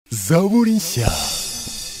zaburi nshya.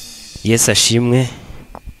 Yose ashimwe.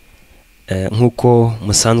 Nkuko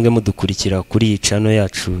musanzwe mudukurikira kuri iyi channel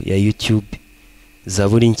yacu ya YouTube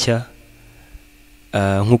zaburi nshya,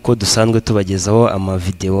 nkuko dusanzwe tubagezaho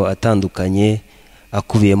amavideo atandukanye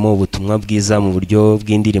akubiyemo ubutumwa bwiza mu buryo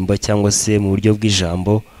bw'indirimbo cyangwa se mu buryo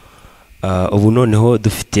bw'ijambo. Ubu noneho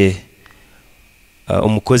dufite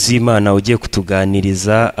umukozi w'Imana ugiye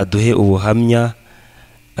kutuganiriza aduhe ubuhamya.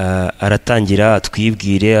 Aratangira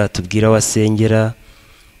atwibwire, atubwira wasengera,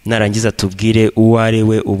 narangiza atubwire uwo ari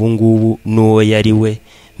we ubu ngubu n'uwo yari we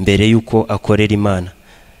mbere yuko akorera Imana.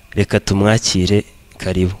 Reka tumwakire,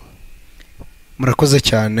 karibu. Murakoze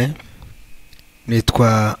cyane.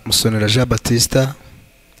 Nitwa Musonera Jean Baptiste,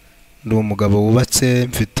 ndi umugabo wubatse,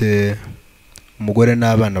 mfite umugore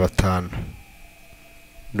n'abana 5.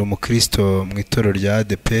 Ndi umukristo mu itorero rya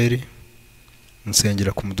ADPR,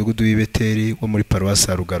 nsengera ku mudugudu w'Ibeteri wo muri paruwasi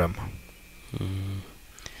ya Rugarama.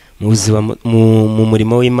 Mu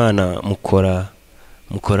murimo w'Imana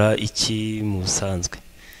mukora iki mu busanzwe?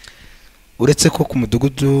 Uretse ko ku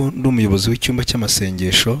mudugudu ndi umuyobozi w'icyumba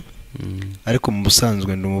cy'amasengesho, ariko mu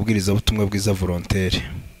busanzwe ndi umubwiriza butumwa bwiza volontaire.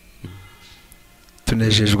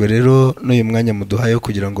 Tunejejwe rero n'uyu mwanya muduhaye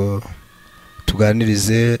kugira ngo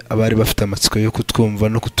tuganirize abari bafite amatsiko yo kutwumva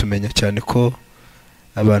no kutumenya, cyane ko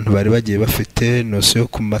abantu bari bagiye bafite nose yo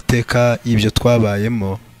ku mateka y'ibyo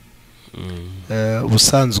twabayemo.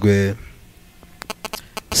 Ubusanzwe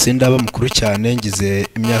sindaba mukuru cyane, ngize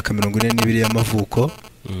imyaka 42 y'amavuko.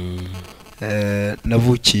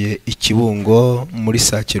 Navukiye Ikibungo muri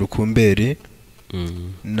Sakirukumberi,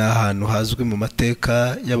 n'ahantu hazwi mu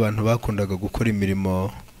mateka y'abantu bakundaga gukora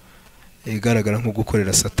imirimo igaragara nko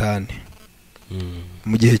gukorera Satani.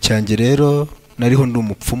 Mu gihe cyanjye rero nariho ndi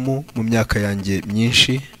umupfumu mu myaka yanjye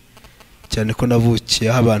myinshi, cyane ko navukiye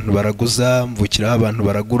aho abantu baraguza, mvukira aho abantu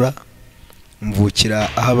baragura, mvukira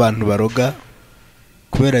aho abantu baroga.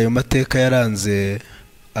 Kubera ayo mateka yaranze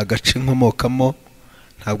agace nkomokamo,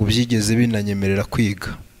 ntabwo byigeze binanyemerera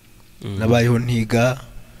kwiga. Nabayeho ntiga,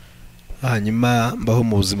 hanyuma mbaho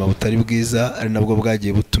mu buzima butari bwiza, ari nabwo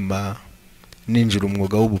bwagiye butuma ninjira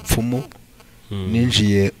umwuga w'ubupfumu.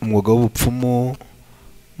 Ninjiye umwuga w'ubupfumu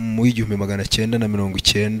mu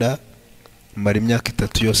 1990, mara imyaka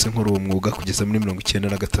 3 yose nkora uwo mwuga kugeza muri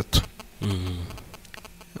 1993.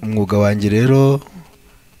 Umwuga wanjye rero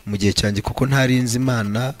mu gihe cyanjye, kuko ntari nzi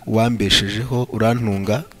Imana wambeshejeho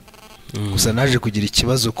urantunga, gusa naje kugira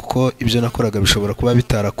ikibazo kuko ibyo nakoraga bishobora kuba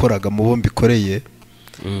bitarakoraga mu bo mbikoreye.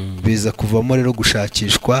 Biza kuvamo rero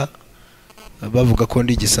gushakishwa, bavuga ko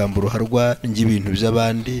ndi igisambo ruharwa n'ibintu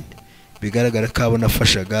by'abandi, bigaragara ko abo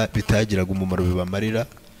nafashaga bitagiraga umumaro bibamarira,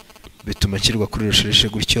 bituma kirwa kuri rushereshe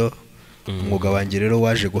gutyo. Umwuga wanjye rero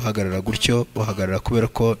waje guhagarara gutyo, uhagarara kubera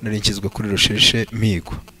ko nari nkizwe kuri rushereshe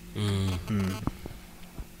mpigwa.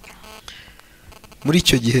 Muri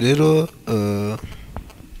icyo gihe rero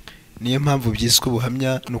niyo mpamvu byiswe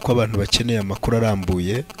ubuhamya, nuko abantu bakeneye amakuru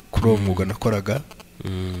arambuye kuri uwo mwuga nakoraga.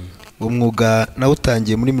 Uwo mwuga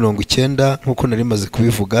nawutangiye muri 90 nkuko nari maze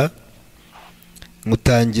kubivuga.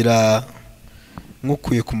 Mutangira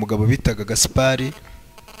nkukuye ku mugabo bitaga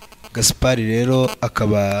Gaspari rero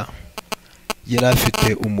akaba yari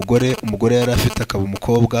afite umugore yari afite akaba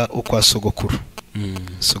umukobwa wo kwa sogokuru.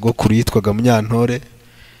 Sogokuru yitwaga Munyantore,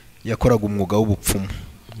 yakoraga umwuga w'ubupfumu,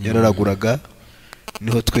 yararaguraga.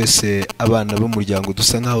 Niho twese abana b'umuryango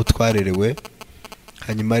dusa nkaho twarerewe.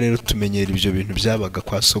 Hanyuma rero tumenyera ibyo bintu byabaga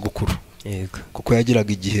kwa sogokuru, kuko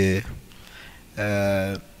yagiraga igihe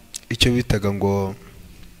icyo bitaga ngo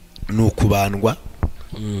ni ukubandwa.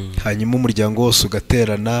 Hanyuma umuryango wose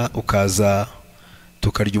ugaterana, ukaza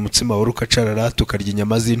tukarya umutsima wari ukacarara, tukarya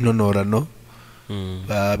inyama z'intonorano,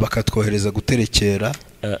 bakatwohereza guterekera.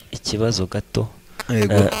 Ikibazo gato,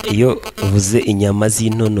 iyo uvuze inyama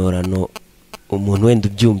z'intonorano, umuntu wenda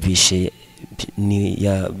ubyumvishe ni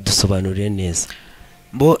yadusobanurire neza.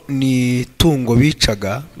 Bo ni tungo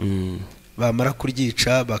bicaga, bamara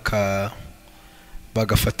kuryica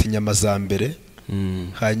bagafata inyama za mbere,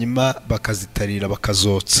 hanyuma bakazitarira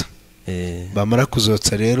bakazotsa. Bamara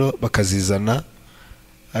kuzotsa rero bakazizana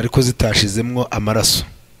ariko zitashizemwo amaraso.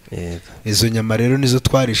 Izo nyama rero nizo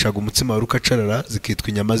twarishaga umutsima wari ukacarara, zikitwa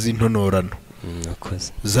inyama z'intonorano.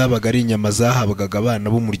 Zabaga ari inyama zahabwaga abana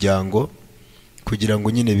b'umuryango kugira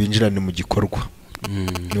ngo nyine binjirane mu gikorwa.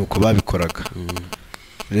 Nuko babikoraga.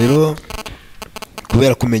 Rero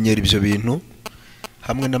kubera kumenyera ibyo bintu,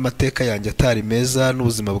 hamwe n'amateka yanjye atari meza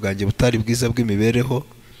n'ubuzima bwanjye butari bwiza bw'imibereho,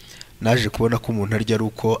 naje kubona ko umuntu arya ari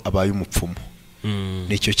uko abaye umupfumu.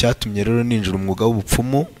 Nicyo cyatumye rero ninjira umwuga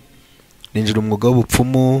w'ubupfumu.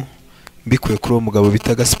 mbikuye kuri uwo mugabo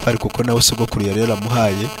bita Gaspari kuko nawe sogokuru yari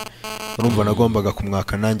yaramuhaye, urumva nagombaga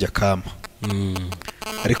kumwaka nanjye akama.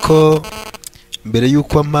 Ariko mbere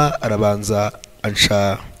y'uko ampa arabanza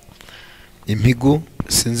ansha impigu,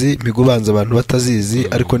 sinzi impigu banza abantu batazizi,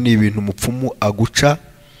 ariko ni ibintu umupfumu aguca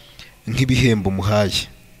nk'ibihembo umuhaye.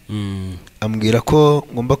 Ambwira ko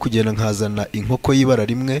ngomba kugenda nkazana inkoko y'ibara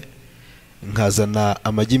rimwe, nkazana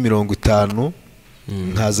amagi 50,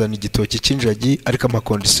 nkazana igitoki cy'injagi, ariko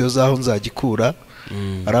amakondisiyo zaho nzagikura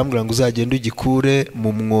arambwira ngo uzagenda ugikure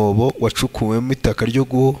mu mwobo wacukuwemo itaka ryo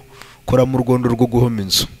gukoramo urwondo rwo guhoma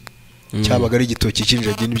inzu. Cyabaga ari igitoki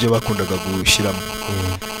cy'injagi nibyo bakundaga gushyiramo.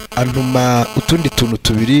 Antuma utundi tuntu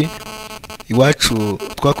tubiri, iwacu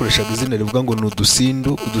twakoreshaga izina rivuga ngo ni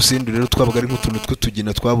udusindu. Udusindu rero twabaga ari nk'utuntu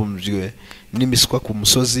tw'utugina twabumbye n'imiswa ku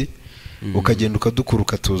musozi, ukagenda ukadukura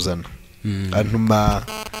ukatuzana. Antuma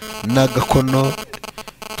n'agakono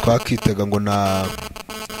twakitaga ngo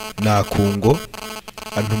na kungo.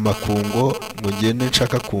 Antuma kungo ngo ngende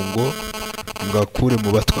nshaka kungo ngakure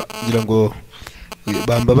mu batwa, ngira ngo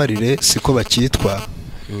bambabarire siko bakitwa,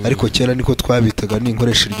 ariko kera niko twabitaga.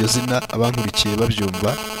 Ninkoresha iryo zina abankurikiye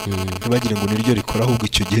babyumva ntibagire ngo niryo rikora, ahubwo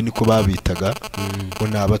icyo gihe niko babitaga ngo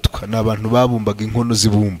ni abatwa, ni abantu babumbaga inkono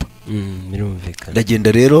zibumba.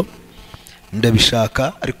 Ndagenda rero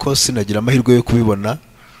ndabishaka, ariko sinagira amahirwe yo kubibona.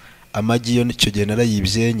 Amagi yo nicyo gihe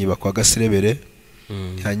narayibye nyiba kwa Gaserebere.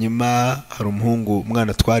 Hanyuma hari umuhungu,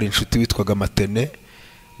 umwana twari inshuti witwaga Matene,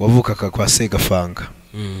 wavukaga kwa Segafanga.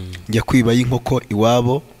 Njya kwiba y'inkoko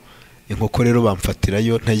iwabo. Inkoko rero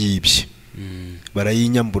bamfatirayo ntayibye,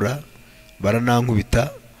 barayinyambura,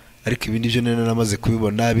 baranankubita. Ariko ibindi byo nari namaze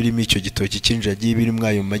kubibona, birimo icyo gitoki cy'injagi, birimo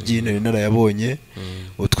ayo magi nari narayabonye.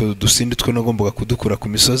 Utwo dusindi two nagombaga kudukura ku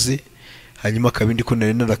misozi. Hanyuma akabindi ko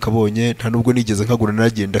nari narakabonye, nta nubwo nigeze nkagura,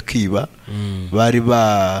 naragenda kiba. Bari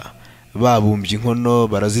babumbye inkono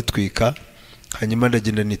barazitwika, hanyuma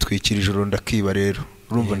ndagenda nitwikira ijoro ndakiba. Rero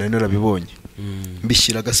urumva nari narabibonye.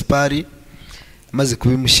 Mbishyira Gaspari, maze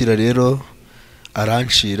kubimushyira rero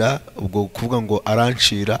aranshira. Ubwo kuvuga ngo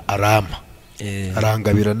aranshira arama,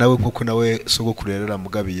 arangabira nawe nkuko nawe sogokuru yari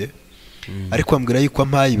aramugabiye. Ariko ambwira yuko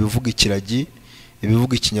ampaye ibivuga ikiragi,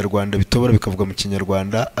 ibivuga ikinyarwanda bitobora bikavuga mu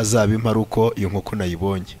kinyarwanda, azabimpa ari uko iyo nkoko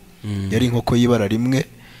nayibonye. Yari inkoko y'ibara rimwe,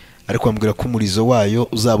 ariko ambwira ko umurizo wayo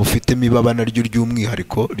uzaba ufitemo ibaba naryo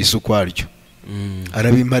ry'umwihariko risa ukwaryo.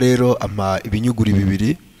 Arabimpa rero, ampa ibinyuguri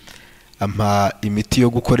 2, ampa imiti yo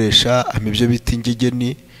gukoresha, ampa ibyo bita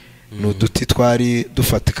ingegeni. Ni uduti twari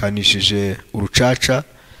dufatikanishije urucaca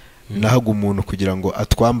nahaga umuntu kugira ngo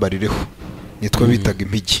atwambarireho, nitwo bitaga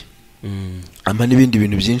impigi. Ampa n'ibindi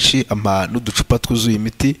bintu byinshi, ampa n'uducupa twuzuye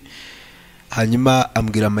imiti. Hanyuma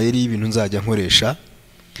ambwira amayeri y'ibintu nzajya nkoresha,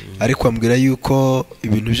 ariko ambwira yuko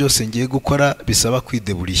ibintu byose ngiye gukora bisaba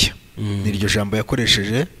kwideburiya. Niryo jambo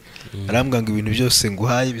yakoresheje. Arambwira ngo ibintu byose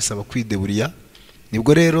nguhaye bisaba kwideburiya.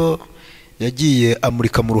 Nibwo rero yagiye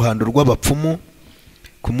amurika mu ruhando rw'abapfumu.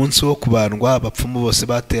 Ku munsi wo kubandwa abapfumu bose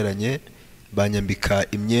bateranye, banyambika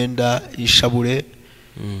imyenda y'ishabure.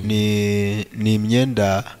 Ni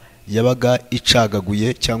imyenda yabaga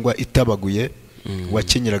icagaguye cyangwa itabaguye,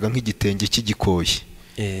 wakenyeraga nk'igitenge cy'igikoyi.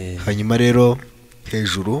 Hanyuma rero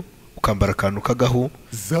hejuru ukambara akantu k'agahu,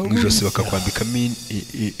 mu ijosi bakakwambikamo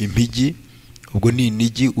impigi. Ubwo ni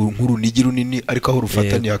inigi, nk'urunigi runini, ariko aho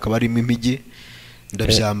rufataniye hakaba harimo impigi.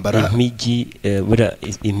 Ndabyambara.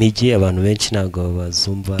 Impigi abantu benshi ntabwo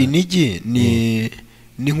bazumva. Inigi ni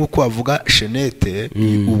nk'uko wavuga shenete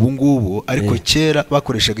ubu ngubu, ariko kera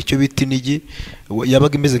bakoreshaga icyo bita inigi.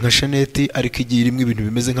 Yabaga imeze nka sheneti, ariko igiye irimo ibintu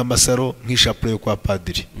bimeze nk'amasaro, nk'ishapure yo kwa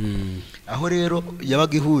padiri. Aho rero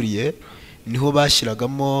yabaga ihuriye niho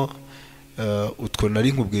bashyiragamo utwo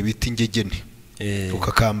nari nkubwiye bita ingegeni.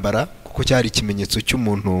 Ukakambara kuko cyari ikimenyetso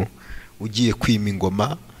cy'umuntu ugiye kwima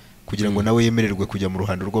ingoma, kugira ngo nawe yemererwe kujya mu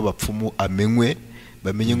ruhando rw'abapfumu, amenywe,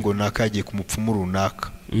 bamenye ngo nakagiye ku mupfumu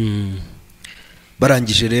runaka.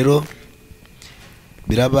 Barangije rero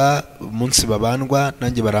biraba umunsi babandwa,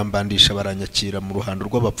 nanjye barambandisha baranyakira mu ruhando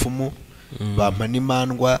rw'abapfumu. Bampa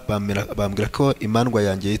n'imandwa, bambwira ko imandwa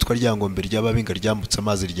yanjye yitwa Ryangombe ry'Ababinga ryambutse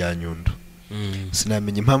amazi rya Nyundo.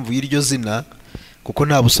 Sinamenya impamvu y'iryo zina kuko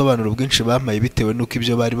nta busobanuro bwinshi bampaye, bitewe n'uko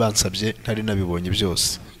ibyo bari bansabye ntari nabibonye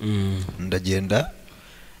byose. Ndagenda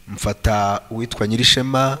mfata uwitwa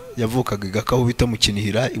Nyirishema, yavukaga igakaho bita mu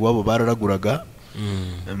Kinihira, iwabo bararaguraga.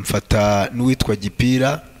 Mfata n'uwitwa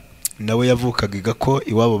Gipira, nawe yavukaga igako,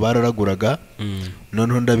 iwabo bararaguraga.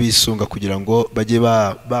 Noneho ndabisunga kugira ngo bajye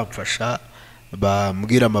bamfasha,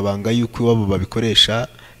 bambwira amabanga y'uko iwabo babikoresha,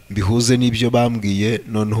 bihuze n'ibyo bambwiye,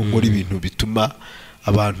 noneho nkora ibintu bituma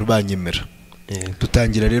abantu banyemera.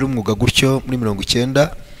 Dutangira rero umwuga gutyo muri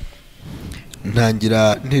 90.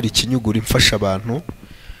 ntangira ntera ikinyuguri mfasha abantu,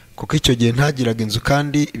 kuko icyo gihe ntagiraga inzu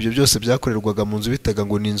kandi ibyo byose byakorerwaga mu nzu bitaga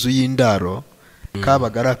ngo ni inzu y'indaro.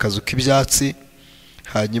 Kabaga ari akazu k'ibyatsi,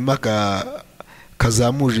 hanyuma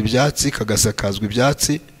kazamuje ibyatsi kagasakazwa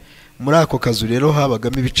ibyatsi. Muri ako kazu rero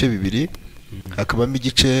habagamo ibice bibiri, hakabamo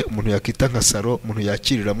igice umuntu yakita nka saro umuntu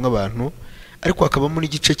yakiriramwo abantu, ariko hakabamo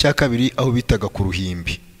n'igice cya kabiri aho bitaga ku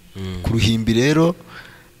ruhimbi. Ku ruhimbi rero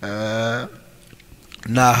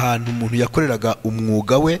ni ahantu umuntu yakoreraga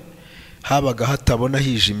umwuga we, habaga hatabona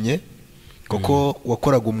hijimye, kuko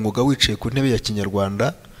wakoraga umwuga wicaye ku ntebe ya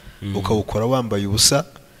kinyarwanda, ukawukora wambaye ubusa.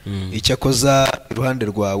 Icyakoza iruhande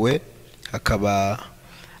rwawe hakaba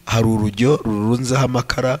hari urujyo rurunzeho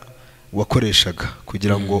amakara wakoreshaga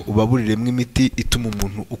kugira ngo ubaburiremo imiti ituma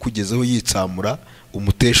umuntu ukugezeho yitsamura,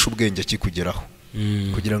 umutesha ubwenge akikugeraho,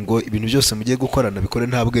 kugira ngo ibintu byose mugiye gukorana bikore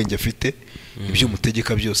nta bwenge afite, ibyo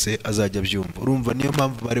umutegeka byose azajya abyumva. Urumva niyo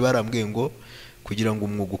mpamvu bari barambwiye ngo kugira ngo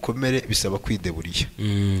umwuga ukomere bisaba kwideburiya,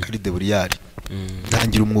 ari deburiyari.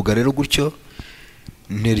 Ntangira umwuga rero gutyo,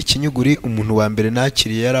 ntera ikinyuguri. Umuntu wa mbere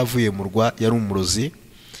nakiriye yaravuye mu rwa, yari umurozi,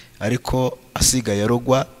 ariko asigaye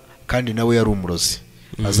arogwa kandi nawe yari umurozi.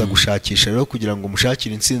 Aza gushakisha rero kugira ngo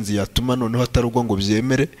umushakire insinzi yatuma noneho atarugwa ngo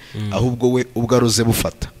byemere, ahubwo we ubwo aroze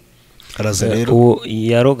bufata. Araza rero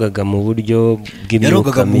yarogaga mu buryo bw'imyuka mibi,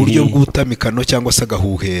 yarogaga mu buryo bw'ubutamikano cyangwa se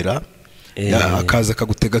agahuhera, akaza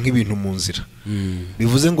akagutega nk'ibintu mu nzira.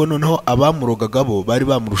 Bivuze ngo noneho abamurogaga bo bari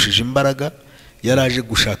bamurushije imbaraga, yaraje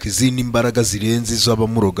gushaka izindi mbaraga zirenze izo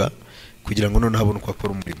abamuroga kugira ngo noneho abone uko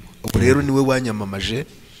akora umurimo. Ubu rero niwe wanyamamaje,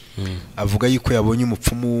 avuga yuko yabonye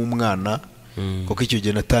umupfumu w'umwana, kuko icyo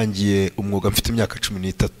gihe natangiye umwuga mfite imyaka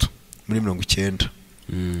 13 muri 90.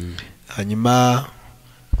 Hanyuma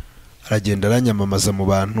aragenda aranyamamaza mu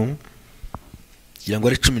bantu, kugira ngo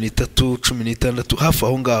ari 13 16 hafi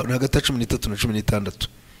aho ngaho, ni hagati ya 13 na 16.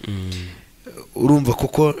 Urumva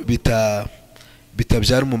kuko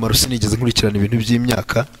bitabyara umumaro, sinigeze nkurikirana ibintu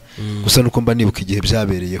by'imyaka, gusa nuko mba nibuka igihe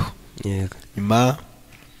byabereyeho. Nyuma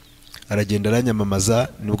aragenda aranyamamaza,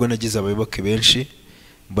 nibwo nagize abayoboke benshi,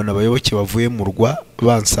 mbona abayoboke bavuye mu rwa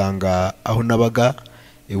bansanga aho nabaga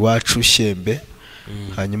iwacu Shyembe.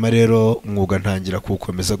 Hanyuma rero umwuga ntangira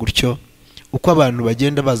kuwukomeza gutyo. Uko abantu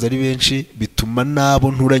bagenda baza ari benshi, bituma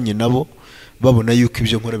nabo nturanye nabo babona yuko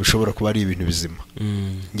ibyo nkora bishobora kuba ari ibintu bizima.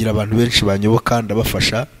 Ngira abantu benshi banyoboka,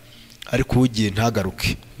 ndabafasha, ariko ugiye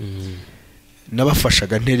ntagaruke.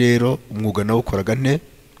 Nabafashaga nte rero, umwuga nawukoraga nte,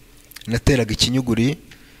 nateraga ikinyuguri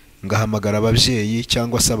ngahamagara ababyeyi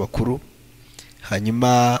cyangwa se abakuru,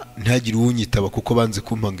 hanyuma ntihagire uwunyitaba kuko banze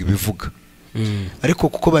kumpanga ibivuga. Ariko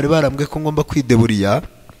kuko bari barambwe ko ngomba kwideburiya,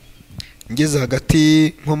 ngeze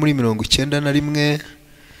hagati nko muri 91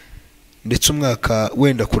 ndetse umwaka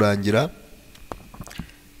wenda kurangira,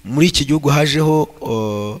 muri iki gihugu hajeho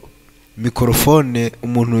mikrofone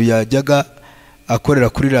umuntu yajyaga akorera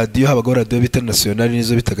kuri radio, habagaho radio bita nationale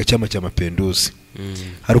nizo bitaga cyama cya Mapenduzi.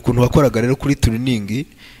 Hari ukuntu wakoraga rero kuri tuning,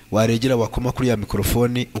 waregera wakoma kuri ya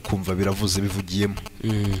mikrofone ukumva biravuze bivugiyemo.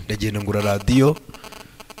 Ndagenda ngura radio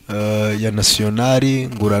ya nationale,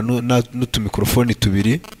 ngura n'utu mikrofone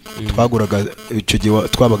tubiri, twaguraga icyo gihe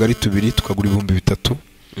twabaga ari tubiri, tukagura 3,000.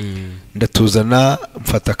 Ndatuzana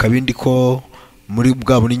mfata akabindi ko muri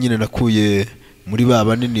bwa bunini nyine nakuye muri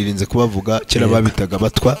babane nirinze kubavuga kera babitaga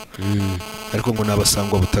batwa, ariko ngo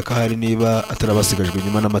nabasangwa butaka hari niba atarabasigajwe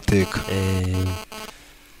nyuma n'amateka.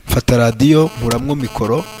 Mfata radio nkuramwo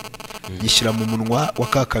mikoro, nyishyira mu munwa wa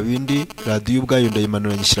kakabindi, radio ubwayo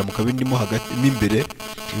ndayimanura nyishyira mu kabindi mo hagati imbere,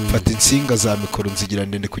 mfata insinga za mikoro nzigira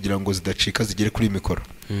ndende kugira ngo zidacika zigere kuri mikoro.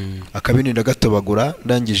 Akabindi ndagatobagura,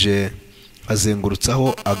 ndangije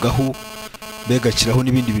azengurutsaho agahu, mbega kiraho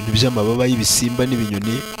n'ibindi bintu by'amababa y'ibisimba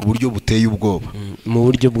n'ibinyoni, uburyo buteye ubwoba, mu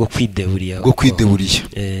buryo bwo kwideburiya.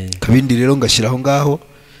 Kabindi rero ngashyiraho ngaho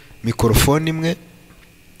mikrofone imwe,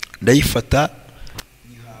 ndayifata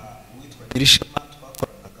witwa Nyirishema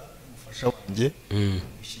twakoranaga umufasha wanjye,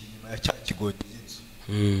 ushyira inyuma ya cya kigonyi y'inzu,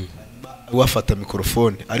 hanyuma wafata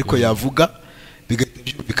mikrofone ariko yavuga bigahita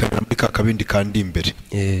byumvikana muri ka kabindi kandi imbere.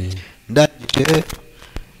 Ndangije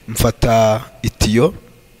mfata itiyo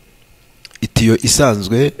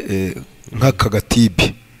isanzwe nk'aka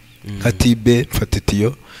gatibe, mfata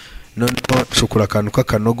itiyo, noneho nshukura akantu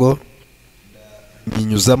k'akanogo,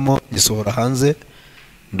 nyinyuzamo gisohora hanze,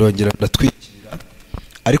 ndongera ndatwikira,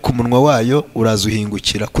 ariko umunwa wayo uraza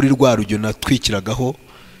uhingukira kuri rwa rujyo natwikiragaho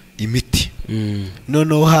imiti.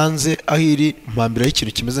 Noneho hanze aho iri mpambiraho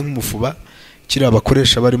ikintu kimeze nk'umufuba, kiri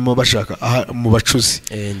abakoresha barimo bashaka mu bacuzi.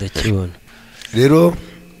 Ndakibona rero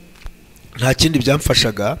nta kindi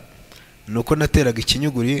byamfashaga, nuko nateraga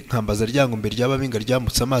ikinyuguri nkambaza ryango mbere ry'ababinga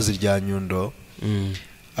ryambutse amazi rya Nyundo,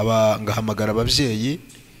 ngahamagara ababyeyi,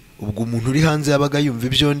 ubwo umuntu uri hanze yabaga yumva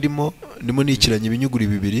ibyo ndimo nikiranye ibinyuguri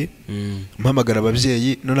bibiri, mpamagara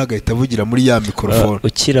ababyeyi none agahita avugira muri ya mikrofone.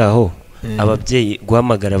 Ukiraho ababyeyi,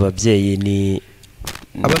 guhamagara ababyeyi ni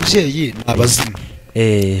ababyeyi ni abazimu.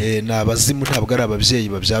 Ni abazimu, ntabwo ari ababyeyi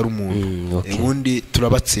babyara umuntu. Ubundi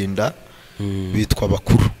turabatsinda, bitwa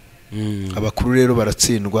abakuru. Abakuru rero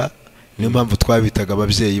baratsindwa, niyo mpamvu twabitaga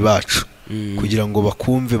ababyeyi bacu kugira ngo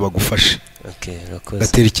bakumve bagufashe.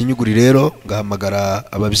 Gatera ikinyuguri rero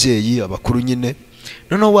ngahamagara ababyeyi, abakuru nyine.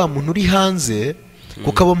 Noneho wa muntu uri hanze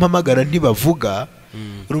kuko abo mpamagara ntibavuga,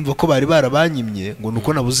 urumva ko bari barabanyimye ngo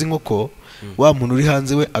nuko nabuze inkoko, wa muntu uri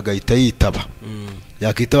hanze we agahita yitaba.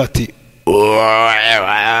 Yakitaba ati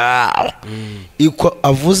iko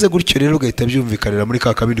avuze gutyo rero ugahita byumvikanira muri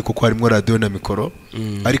ka kabindi kuko harimo radio na mikoro,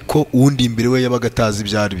 ariko uwundi imbere we yabaga atazi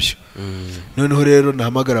ibyo ari byo. Noneho rero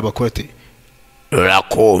nahamagara abakora ati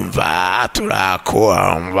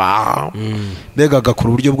turakumva mbega agakora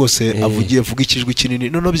uburyo bwose avuga ikijwi kinini.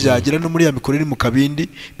 Noneho byagera no muri ya mikoro iri mu kabindi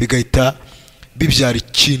bigahita bibyara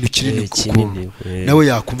ikintu kinini kuko nawe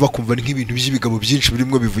yakumva kumva nk'ibintu by'ibigabo byinshi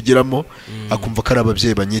birimo bivugiramo, akumva ko ari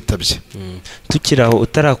ababyeyi banyitabye. Tukiraho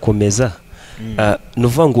utarakomeza,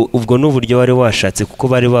 nuvuga ngo ubwo n'uburyo wari washatse kuko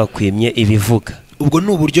bari bakwimye ibivuga. Ubwo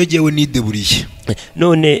n'uburyo jewe nideburiye.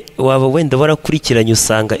 None waba wenda warakurikiranye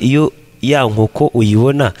usanga iyo ya nkoko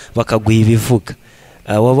uyibona bakaguha ibivuga,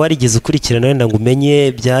 waba warigeze ukurikirana wenda ngo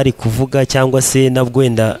umenye byari kuvuga cyangwa se nabwo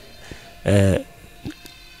wenda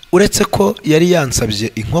uretse ko yari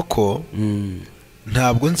yansabye inkoko,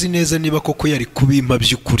 ntabwo nzi neza niba koko yari kubimpa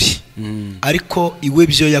by'ukuri, ariko iwe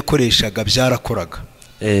byo yakoreshaga byarakoraga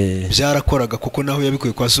kuko naho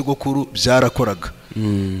yabikuye kwa sogokuru byarakoraga,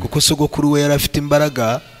 kuko sogokuru we yari afite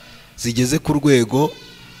imbaraga zigeze ku rwego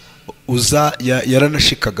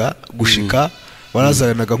yaranashikaga gushika,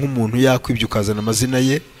 warazanaga nk'umuntu yakwibye ukazana amazina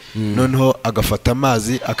ye, noneho agafata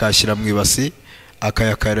amazi akayashyira mu ibasi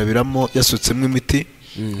akayakarabiramo yasutsemo imiti,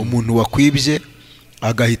 umuntu wakwibye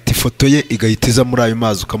agahita ifoto ye igahita iza muri ayo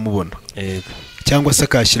mazi ukamubona, cyangwa se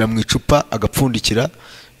akayashyira mu icupa agapfundikira,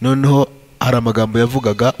 noneho hari amagambo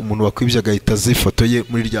yavugaga umuntu wakwibye agahita aza ifoto ye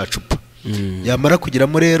muri rya cupa. Yamara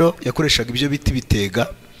kugiramo rero yakoreshaga ibyo biti bitega,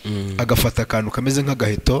 agafata akantu kameze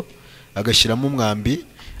nk'agaheto agashyiramo umwambi,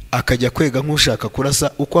 akajya kwega nk'ushaka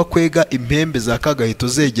kurasa. Uko akwega impembe za kagaheto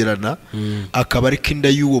zegerana, akaba ari kinda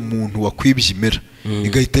y'uwo muntu wakwibye imera,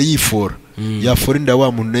 igahita yifora, yafora inda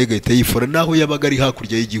wa muntu nayo igahita yifora naho yabaga ari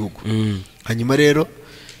hakurya y'igihugu. Hanyuma rero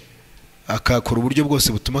akakora uburyo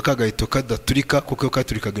bwose butuma kagaheto kadaturika, kuko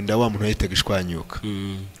katurikaga inda wa muntu yahitaga ishwanyuka.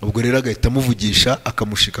 Ubwo rero agahita amuvugisha,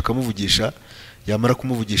 akamuvugisha, yamara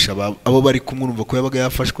kumuvugisha abo bari kumwe urumva ko yabaga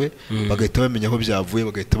yafashwe, bagahita bamenya aho byavuye,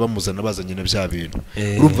 bagahita bamuzana bazanye na bya bintu.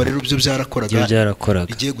 Urumva rero byo byarakoraga,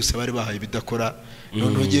 igiye gusa bari bahaye bidakora.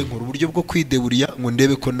 Noneho ngiye nkora uburyo bwo kwideburiya ngo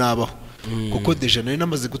ndebe ko nabaho, kuko deja nari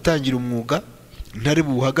namaze gutangira umwuga, ntari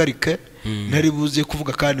buhagarike, ntari buze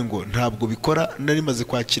kuvuga kandi ngo ntabwo bikora, nari maze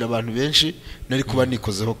kwakira abantu benshi, nari kuba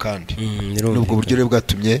nikozeho kandi. Nubwo buryo rero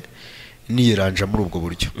bwatumye niyiranja muri ubwo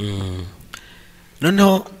buryo.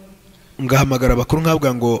 Noneho ngahamagara abakuru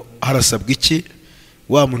nkabwa ngo harasabwa iki,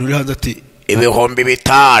 wa muntu uri hanze ati ibihumbi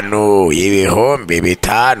bitanu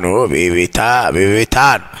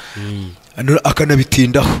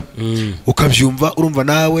akanabitindaho, ukabyumva. Urumva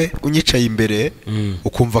nawe unyicaye imbere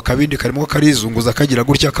ukumva akabindi karimo karizunguza kagira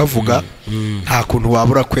gutya kavuga, nta kuntu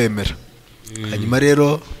wabura kwemera. Hanyuma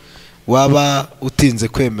rero waba utinze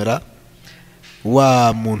kwemera,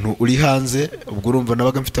 wa muntu uri hanze, ubwo urumva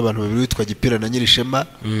nabaga mfite abantu babiri, witwa Gipira na Nyirishema.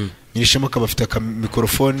 Nyirishema akaba afite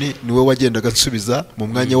mikrofoni, niwe wagendaga nsubiza mu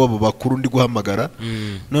mwanya w'abo bakuru ndi guhamagara.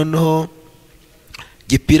 Noneho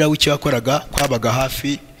Gipira w'icyo yakoraga kwabaga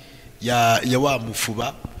hafi ya wa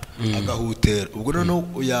mufuba agahutera. Ubwo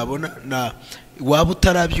noneho yabona na waba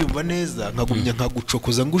utarabyumva neza, nkagumya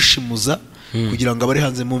nkagucokoza ngushimuza kugira ngo abari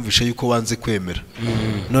hanze mumvishe yuko wanze kwemera.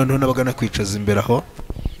 Noneho nabaga nakwicaza imbere aho,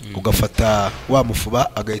 ugafata wa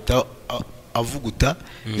mufuba agahita avuguta,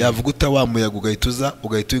 yavuguta wa muyaga ugahita uza,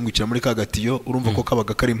 ugahita wingukira muri kagatiyo. Urumva ko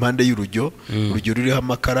kabaga kari impande y'urujyo ruriho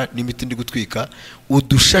amakara n'imiti ndi gutwika.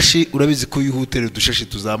 Udushashi urabizi ko yihutere, udushashi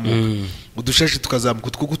tuzamuka, udushashi tukazamuka,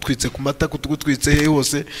 twugutwitse ku mata, kutugutwitse he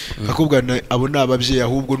hose, kakubwana abo n'ababyeyi,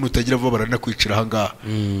 ahubwo nutagira vuba baranakwicira aha ngaha.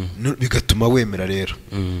 Bigatuma wemera rero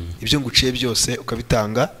ibyo nguciye byose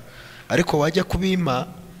ukabitanga, ariko wajya kubima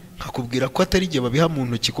nkakubwira ko atari igihe babiha mu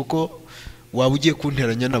ntoki, kuko waba ugiye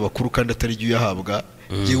kunteranya n'abakuru kandi atari igihe uyahabwa,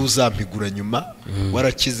 ngewe uzampigura nyuma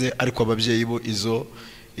warakize. Ariko ababyeyi bo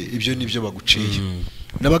ibyo nibyo baguciye.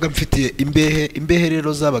 Nabaga mfitiye imbehe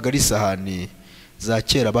rero zabaga ari isahani za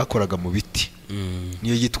kera bakoraga mu biti,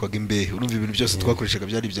 niyo yitwaga imbehe. Urumva ibintu byose twakoreshaga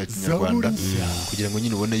byari ibya kinyarwanda kugira ngo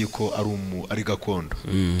nyine ubone yuko ari gakondo.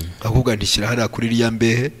 ahubwo ndishyira hariya kuri iriya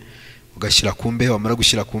mbehe, ugashyira ku mbehe, wamara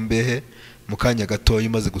gushyira ku mbehe mu kanya gatoya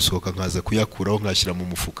umaze gusohoka nkaza kuyakuraho nkashyira mu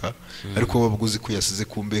mufuka, ariko waba uzi ko yasize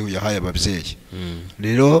ku mbehe uyahaye ababyeyi.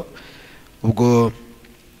 Rero ubwo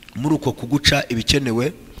muri uko kuguca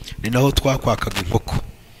ibikenewe ni naho twakwakaga inkoko,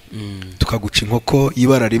 tukaguca inkoko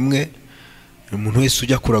y'ibara rimwe. Umuntu wese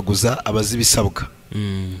ujya kuraguza abazi ibisabwa,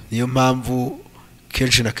 niyo mpamvu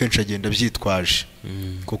kenshi na kenshi agenda byitwaje,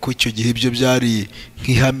 kuko icyo gihe ibyo byari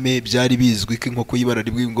nk'ihame, byari bizwi ko inkoko y'ibara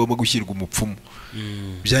rimwe igomba gushyirwa umupfumu.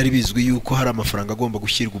 Byari bizwi yuko hari amafaranga agomba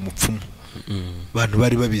gushyirwa umupfumu, abantu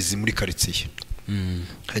bari babizi muri karitsiye.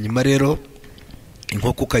 Hanyuma rero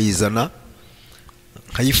inkoko ukayizana,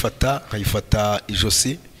 nkayifata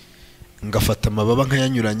ijosi, ngafata amababa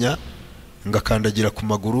nkayanyuranya, ngakandagira ku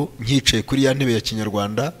maguru nkicaye kuri ya ntebe ya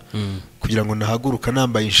kinyarwanda kugira ngo nahaguruka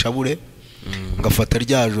nambaye inshabure, ngafata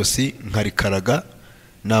rya josi nkarikaraga,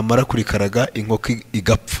 namara kurikaraga inkoko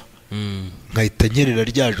igapfa, nkahita nkerera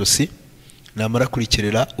rya josi, namara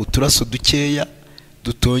kurikerera uturaso dukeya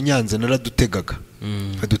dutonyanze naradutegaga,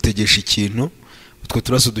 nkadutegesha ikintu, utwo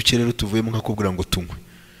turaso dukerera tuvuyemo nkakubwira ngo tunywe,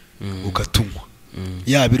 ukatunywa.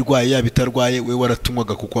 Yaba irwaye yaba itarwaye we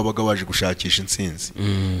waratunywaga kuko wabaga waje gushakisha intsinzi.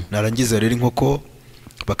 Narangiza rero inkoko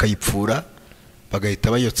bakayipfura,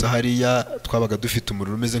 bagahita bayotsa hariya, twabaga dufite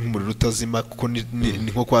umuriro umeze nk'umuriro utazima kuko ni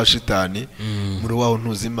nko kwa shitani, muri waho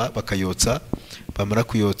ntuzima. Bakayotsa, bamara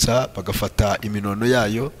kuyotsa bagafata iminono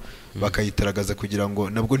yayo bakayitaragaza kugira ngo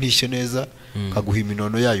nabwo ntishye neza, nkaguha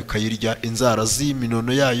iminono yayo ukayirya, inzara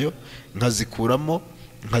z'iminono yayo nkazikuramo,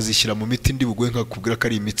 nkazishyira mu miti ndi buguhe, nkakubwira ko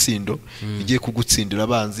ari imitsindo igiye kugutsindira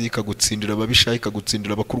abanzi, ikagutsindira ababisha,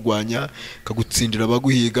 ikagutsindira abakurwanya, ikagutsindira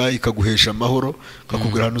abaguhiga, ikaguhesha amahoro,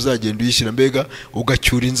 kakubwira ahantu uzagenda uyishyira, mbega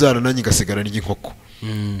ugacyura inzara nanjye ngasigara n'inkoko.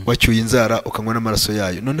 Wacyuye inzara ukanywa n'amaraso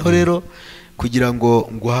yayo. Noneho rero kugira ngo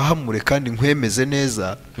nguhahamure kandi nkwemeze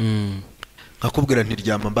neza, nkakubwira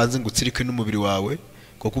ntiryama mbanze ngutsirike n'umubiri wawe,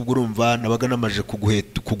 kuko ubwo urumva nabaga namaje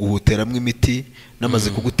kuguhuteramo imiti, namaze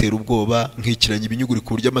kugutera ubwoba, nkikiranya ibinyuguri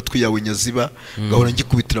ku buryo amatwi yawe nyaziba, gahora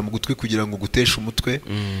ngikubitira mu gutwi kugira ngo guteshe umutwe.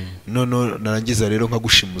 None narangiza rero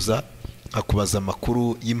nkagushimuza, nkakubaza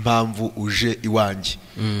amakuru y'impamvu uje iwanjye,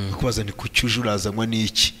 nkakubaza ni kuki uje, urazanywa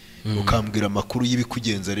n'iki, ukambwira amakuru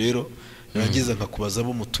y'ibikugenza. Rero narangiza nkakubaza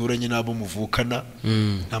abo muturanye n'abo muvukana,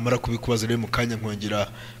 namara kubikubaza rero mu kanya nkongera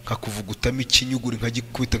nkakuvugutamo ikinyuguri,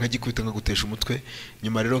 nkagikubita nkagutesha umutwe.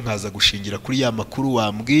 Nyuma rero nkaza gushingira kuri ya makuru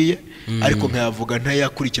wambwiye, ariko nkayavuga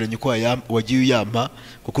ntayakurikiranye uko wagiye uyampa,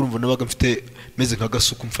 kuko urumva nabaga mfite meze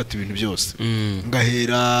nk'agasuku mfata ibintu byose,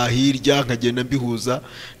 ngahera hirya nkagenda mbihuza.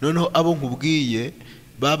 Noneho abo nkubwiye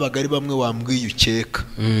babaga ari bamwe wambwiye ukeka,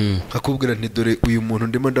 nkakubwira nti dore uyu muntu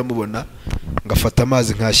ndimo ndamubona. Ngafata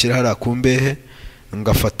amazi nkashyira hariya ku mbehe,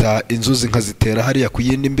 ngafata inzuzi nkazitera hariya ku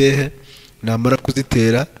yindi mbehe, namara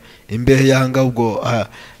kuzitera imbehe yanga, ubwo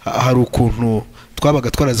hari ukuntu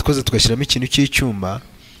twabaga twarazikoze tugashyiramo ikintu cy'icyuma,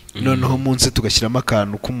 noneho munsi tugashyiramo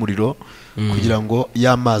akantu k'umuriro kugira ngo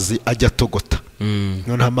ya mazi ajye atogota.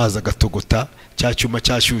 Noneho amazi agatogota, cya cyuma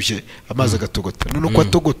cyashyushye amazi agatogota. None uko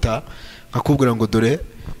atogota nkakubwira ngo dore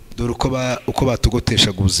uko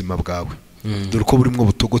batogoteshaga ubuzima bwawe, dore uko burimo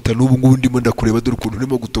butogota. N'ubu ngubu ndimo ndakureba, dore ukuntu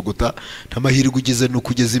urimo gutogota. Nta mahirwe ugize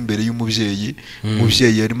nuko ugeze imbere y'umubyeyi,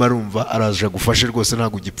 umubyeyi arimo arumva, araje agufashe rwose,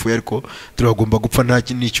 ntabwo ugipfuye, ariko turagomba gupfa nta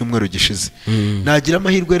n'icyumweru gishize. Nagira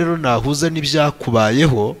amahirwe rero nahuza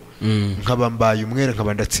n'ibyakubayeho, nkaba mbaye umwere,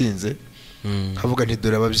 nkaba ndatsinze, nkavuga nti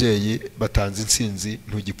dore ababyeyi batanze intsinzi,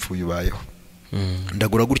 ntugipfuye ubayeho.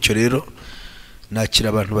 Ndagura gutyo rero, nakira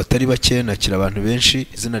abantu batari bake, nakira abantu benshi.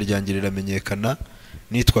 Izina ryanjye riramenyekana,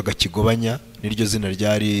 nitwaga Kigobanya, niryo zina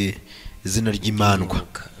ryari izina ry'imandwa.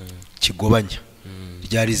 Kigobanya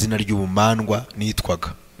ryari izina ry'ubumandwa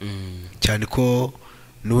nitwaga, cyane ko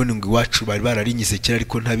n'ubundi ngo iwacu bari bararinyise kera,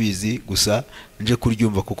 ariko ntabizi, gusa nje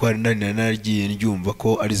kuryumva kuko hari naragiye ndyumva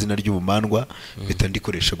ko ari izina ry'ubumandwa, mpita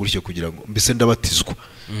ndikoresha gutyo kugira ngo mbese ndabatizwa.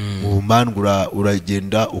 Mu bumandwa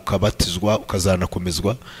uragenda ukabatizwa,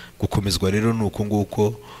 ukazanakomezwa. Gukomezwa rero ni uko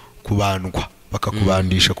nguko kubandwa,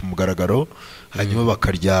 bakakubandisha ku mugaragaro, hanyuma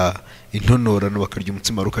bakarya intonorano, bakarya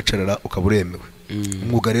umutsima rukacarara, ukaba uremewe.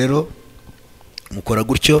 Umwuga rero mukora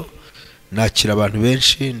gutyo, nakira abantu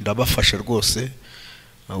benshi, ndabafasha rwose.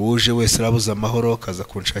 Uje wese arabuze amahoro kaza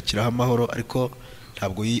kunshakiraho amahoro, ariko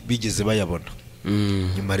ntabwo bigeze bayabona.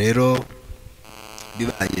 Nyuma rero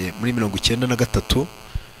bibaye muri 1993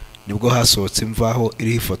 nibwo hasohotse imvaho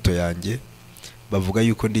iriho ifoto yanjye, bavuga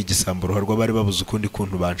yuko ndi igisambo ruharwa. Bari babuze ukundi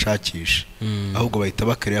kuntu banshakisha, ahubwo bahita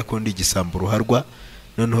bakareba ko ndi igisambo ruharwa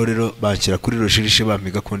noneho rero banshyira kuri roshirishe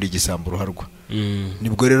bampiga kundi igisambo ruharwa.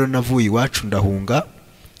 Nibwo rero navuye iwacu ndahunga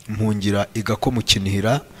mpungira igako mu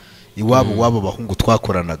Kinihira iwabo wabo bahungu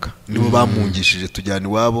twakoranaga nibo bamungishije tujyana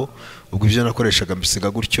iwabo. Ubwo ibyo nakoreshaga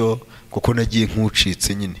mbisiga gutyo kuko nagiye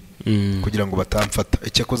nkucitse nyine kugira ngo batamfata.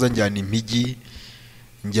 Icyakoza njyana impigi,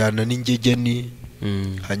 njyana n'ingegeni,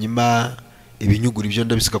 hanyuma ibinyugura ibyo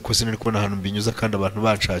ndabisiga ko sinari kubona ahantu mbinyuza kandi abantu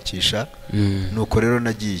banshakisha. Nuko rero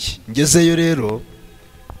nagiye ngezeyo rero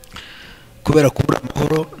kubera kubura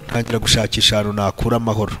amahoro ntangira gushakisha ahantu nakura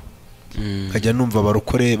amahoro. Nkajya numva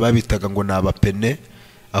abarokore babitaga ngo ni abapene,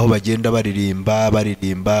 aho bagenda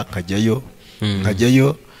baririmba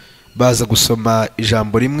nkajyayo baza gusoma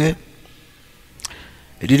ijambo rimwe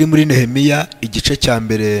riri muri Nehemiya igice cya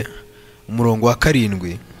mbere umurongo wa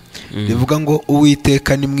 7 rivuga ngo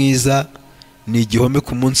Uwiteka ni mwiza, ni igihome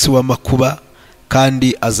ku munsi w'amakuba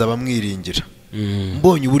kandi azaba mwiringira.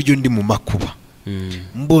 Mbonye uburyo ndi mu makuba,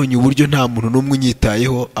 mbonye uburyo nta muntu n'umwe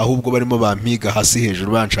unyitayeho ahubwo barimo bampiga hasi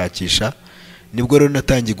hejuru banshakisha, nibwo rero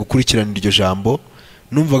natangiye gukurikirana iryo jambo.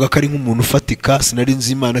 Numvaga ko ari nk'umuntu ufatika, sinari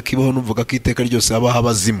nzi Imana kibaho, numvaga ko iteka ryose habaho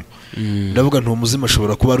abazimu. Ndavuga nti umuzimu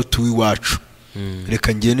ashobora kuba ari utuwi iwacu,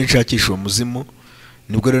 reka ngende nshakisha uwo muzimu.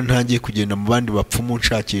 Nibwo rero ntangiye kugenda mu bandi bapfumu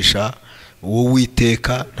nshakisha uwo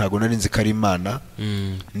Uwiteka, ntago nari nzi ko ari Imana.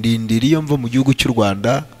 Ndindira iyo mva mu gihugu cy'u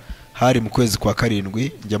Rwanda, hari mu kwezi kwa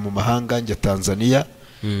 7 njya mu mahanga, njya Tanzania.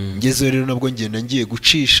 Ngezeyo rero nabwo ngenda ngiye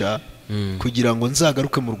gucisha kugira ngo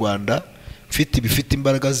nzagaruke mu Rwanda bifite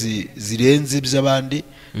imbaraga zirenze iby'abandi.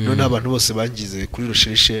 None abantu bose bangize kuri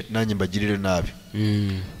roshirishe nanjye mbagirire nabi.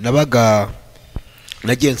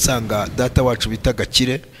 Nagiye nsanga data wacu bita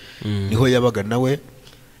Gakire, niho yabaga nawe,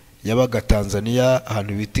 yabaga Tanzania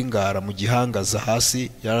ahantu bita Ingara mu Gihangaza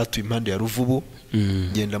hasi, yaratuye impande ya Ruvubu.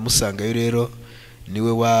 Ngenda musangayo rero,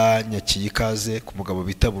 niwe wanyakiye ikaze ku mugabo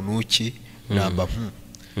bita Bunuki namba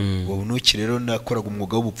uwo Bunuki rero nakoraga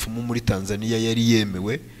umwuga w'ubupfumu muri Tanzania, yari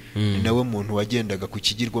yemewe. Ni nawe muntu wagendaga ku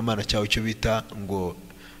kigirwamana cyaho cyo bita ngo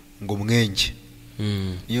Mwenge.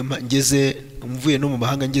 Niyo ngeze mvuye no mu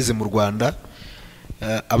mahanga ngeze mu Rwanda,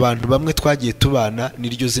 abantu bamwe twagiye tubana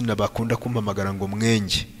niryo zina bakunda kumpamagara ngo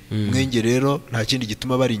Mwenge. Mwenge rero nta kindi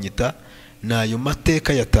gituma barinyita, nayo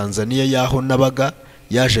mateka ya Tanzania yaho nabaga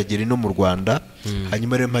yajagera no mu Rwanda.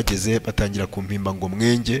 Hanyuma rero mpageze batangira kumpimba ngo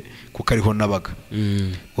Mwenge kuko ariho nabaga.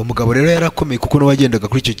 Uwo mugabo rero yarakomeye kuko no wagendaga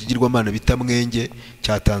kuri icyo kigirwamana bita Mwenge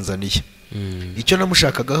cya Tanzania. Icyo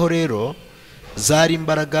namushakagaho rero zari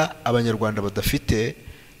imbaraga abanyarwanda badafite,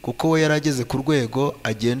 kuko we yarageze ku rwego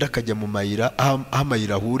agenda akajya mu mayira, aho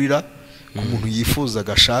amayira ahurira ku muntu yifuza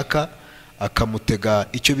agashaka, akamutega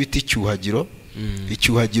icyo bita icyuhagiro.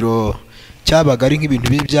 Icyuhagiro cyabaga ari nk'ibintu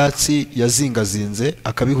by'ibyatsi yazingazinze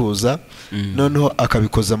akabihuza, noneho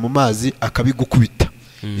akabikoza mu mazi akabigukubita.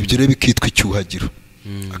 Ibyo rero bikitwa icyuhagiro.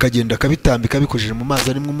 Akagenda akabitambika bikojeje mu mazi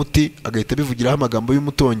arimo umuti, agahita bivugiraho amagambo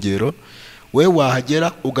y'umutongero. We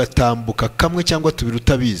wahagera ugatambuka kamwe cyangwa tubiri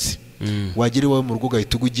utabizi, wagera iwawe mu rugo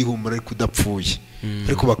ugahita ugihumura ariko udapfuye.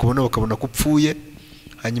 Ariko bakabona ko upfuye,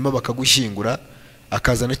 hanyuma bakagushyingura,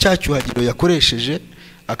 akazana cya cyuhagiro yakoresheje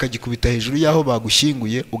akagikubita hejuru yaho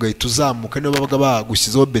bagushyinguye, ugahita uzamuka. Niyo babaga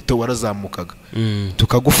bagushyizeho beto warazamukaga.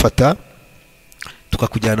 Tukagufata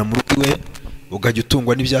tukakujyana mu rugo iwe, ukajya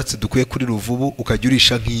utungwa n'ibyatsi dukuye kuri Ruvubu, ukajya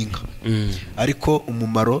urisha nk'inka. Ariko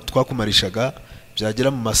umumaro twakumarishaga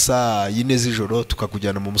byagera mu masaa 4 z'ijoro,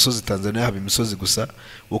 tukakujyana mu musozi Tanzania, haba imisozi gusa,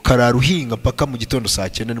 ukarara uhinga paka mu gitondo saa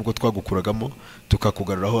 9 nibwo twagukuragamo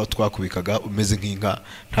tukakugarura aho twakubikaga umeze nk'inka,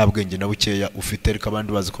 nta bwenge na bukeya ufite, ariko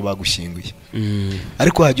abandi bazi ko bagushyinguye.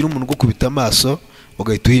 Ariko hagira umuntu ugukubita amaso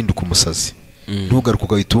ugahita uhinduka umusazi. Ntugaruka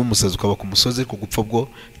ugahita uba umusazi ukaba ku musozi, ku gupfa bwo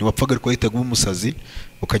ntiwapfaga ariko wahitaga uba umusazi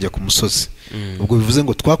ukajya ku musozi. Ubwo bivuze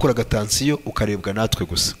ngo twakoraga tansiyo ukarebwa natwe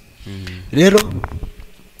gusa. Rero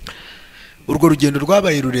urwo rugendo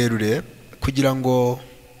rwabaye rurerure kugira ngo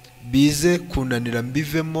bize kunanira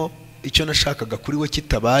mbivemo. Icyo nashakaga kuri we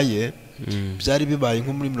kitabaye, byari bibaye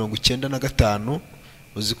nko muri 1995.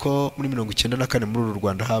 Uzi ko muri 1994 muri uru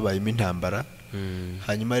Rwanda habayemo intambara.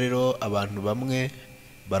 Hanyuma rero abantu bamwe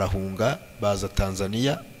barahunga baza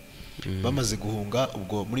Tanzania. Bamaze guhunga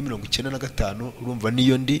ubwo muri 1995 urumva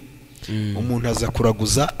niyo ndi umuntu aza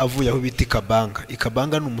kuraguza avuye aho bita Ikabanga.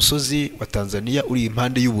 Ikabanga ni umusozi wa Tanzania uri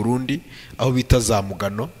impande y'u Burundi aho bita za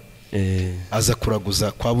Mugano. Aza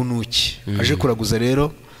kuraguza kwa Bunuki. Aje kuraguza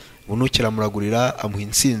rero Bunuki aramuragurira amuha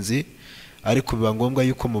insinzi, ariko biba ngombwa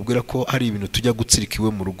yuko mubwira ko hari ibintu tujya gutsirika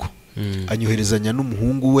iwe mu rugo. Anyoherezanya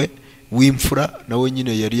n'umuhungu we w'imfura, nawe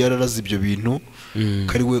nyine yari yararaze ibyo bintu,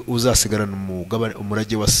 kari we uzasigarana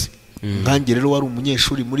umurage wa se. Nkange rero wari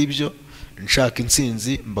umunyeshuri muri byo, nshaka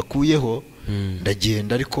insinzi mbakuyeho,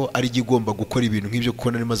 ndagenda ariko ari igomba gukora ibintu nk'ibyo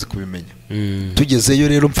kuko nari maze kubimenya. Tugezeyo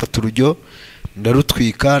rero mfata urujyo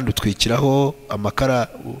ndarutwika, ndutwikiraho amakara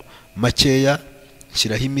makeya,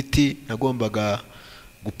 nshyiraho imiti nagombaga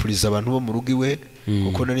gupuriza abantu bo mu rugo iwe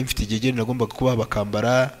kuko nari mfite igegeni nagombaga kubaha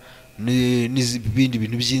bakambara n'ibindi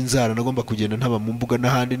bintu by'inzara nagomba kugenda ntaba mu mbuga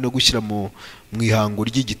n'ahandi no gushyira mu ihangu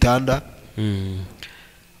ry'igitanda.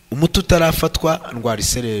 Umuti utarafatwa ndwara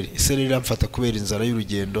isereri iramfata kubera inzara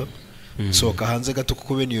y'urugendo, nsohoka hanze gato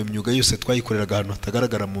kuko bene iyo myuga yose twayikoreraga ahantu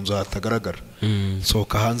hatagaragara, mu nzu hatagaragara.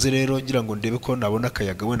 Nsohoka hanze rero ngira ngo ndebe ko nabona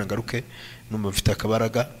akayaga wenda ngaruke numva mfite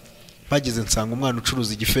akabaraga. Mpageze nsanga umwana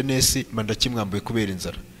ucuruza igifenesi mba ndakimwambuye kubera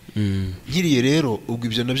inzara. Nkiriye rero ubwo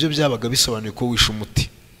ibyo nabyo byabaga bisobanuye ko wishe umuti.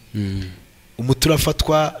 Umuti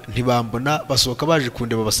urafatwa ntibambona, basohoka baje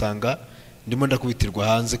kundeba basanga ndimo ndakubitirwa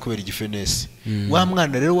hanze kubera igifenesi. Wa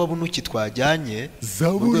mwana rero wabunuki twajyanye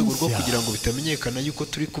mu rwego rwo kugira ngo bitamenyekana yuko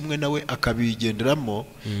turi kumwe nawe akabigenderamo,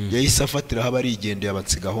 yahise afatira aho barigendeye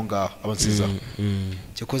abansigaho ngaho abansizaho.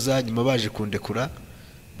 Cyakoze nyuma baje kundekura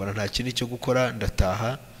mbona nta kindi cyo gukora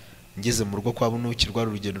ndataha. Ngeze mu rugo kwa bunuki rwa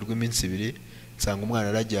urugendo rw'iminsi 2 nsanga umwana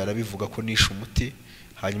aragiye arabivuga ko nishe umuti,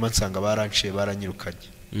 hanyuma nsanga baranciye baranyirukanye.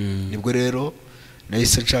 Nibwo rero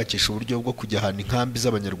nahise nshakisha uburyo bwo kujya ahantu inkambi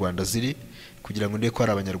z'abanyarwanda ziri kugira ngo ndeke ko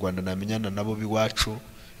ari abanyarwanda namenyana nabo biwacu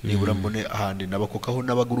nibura mbone ahandi nabo, kuko aho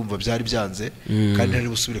nabaga urumva byari byanze kandi hari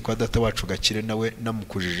busubire kwa data wacu Gakire nawe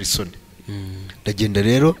namukujije isoni. Ndagenda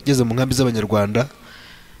rero ngeze mu nkambi z'abanyarwanda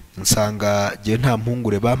nsanga giye nta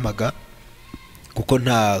mpungure bampaga kuko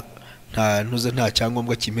nta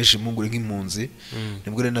cyangombwa kimpesha impungure nk'impunzi.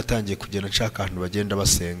 Nibwo rero natangiye kugenda nshaka ahantu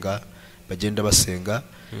bagenda basenga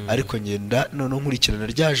ariko ngenda none nkurikirana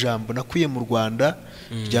rya jambo nakuye mu Rwanda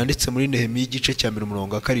ryanditse muri Nehemiya igice cya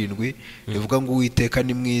 7 rivuga ngo Uwiteka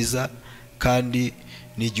ni mwiza kandi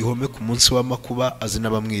ni igihome ku munsi w'amakuba azi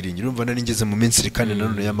n'abamwiringira. Urumva nari ngeze mu minsi 4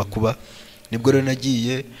 nanone y'amakuba. Nibwo rero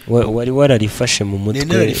nagiye wari wararifashe mu mutwe.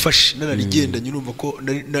 Nararifashe nararigendanye urumva ko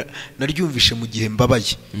naryumvishe mu gihe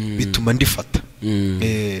mbabaye bituma ndifata.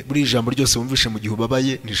 Buri jambo ryose wumvishe mu gihe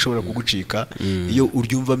ubabaye ntishobora kugucika iyo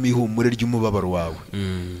uryumvamo ihumure ry'umubabaro wawe.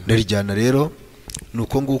 Narijyana rero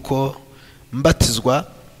nuko nguko mbatizwa,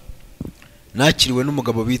 nakiriwe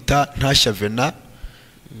n'umugabo bita Ntashyavena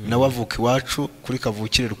nawe avuka iwacu kuri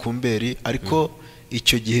kavukire Rukumberi, ariko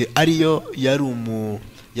icyo gihe ariyo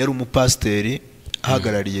yari umupasiteri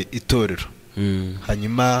ahagarariye itorero.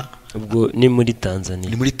 Hanyuma ubwo ni muri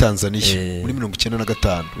Tanzania muri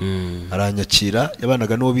 1995 aranyakira.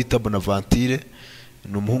 Yabanaga n'uwo bita Bonaventure,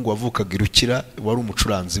 ni umuhungu wavukaga Irukira wari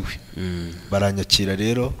umucuranzi we. Baranyakira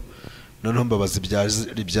rero noneho mbabaza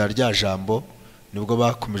ibya rya jambo, nibwo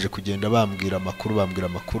bakomeje kugenda bambwira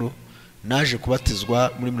amakuru. Naje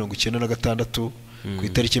kubatizwa muri 1996 ku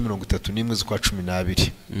itariki 31 z'ukwa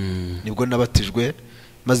 12 nibwo nabatijwe.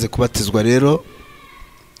 Maze kubatizwa rero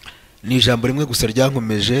ni ijambo rimwe gusa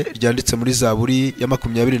ryankomeje ryanditse muri Zaburi ya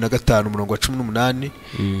 25:18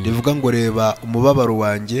 rivuga ngo reba umubabaro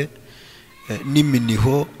wanjye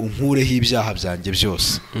n'iminiho unkureho ibyaha byanjye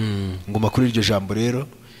byose. Ngoma kuri iryo jambo rero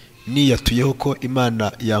niyatuyeho ko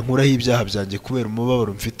Imana yankuraho ibyaha byanjye kubera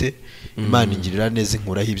umubabaro mfite. Imana ingirira neza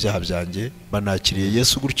inkuraho ibyaha byanjye. Banakiriye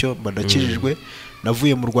Yesu gutyo banakijijwe.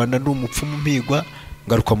 Navuye mu Rwanda ndi umupfumu mpigwa,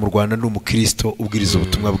 ngaruka mu Rwanda ndi umukristo ubwiriza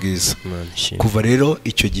ubutumwa bwiza. Kuva rero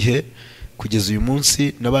icyo gihe kugeza uyu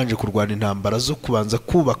munsi nabanje kurwana intambara zo kubanza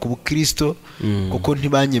kubaka ubukristo kuko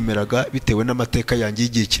ntibanyemeraga bitewe n'amateka yanjye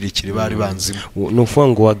y'igihe kirekire bari banzimo. Nuvuga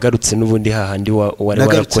ngo wagarutse n'ubundi hahandi wari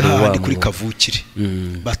warakorewe wa kuri kavukire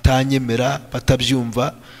batanyemera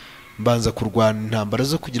batabyumva, mbanza kurwana intambara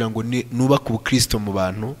zo kugira ngo nubaka ubukristo mu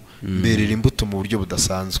bantu, mberera imbuto mu buryo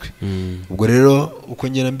budasanzwe. Ubwo rero uko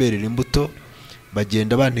ngera mberera imbuto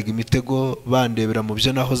bagenda bantega imitego bandebera mu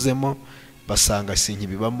byo nahozemo basanga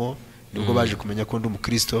sinkibibamo. Nibwo baje kumenya ko ndi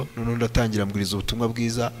umukristo, none ndatangira mbwiriza ubutumwa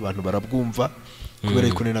bwiza, abantu barabwumva kubera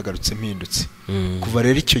yuko nagarutse mpindutse. Kuva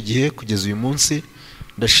rero icyo gihe kugeza uyu munsi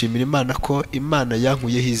ndashimira Imana ko Imana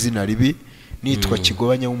yankuyeho izina ribi nitwa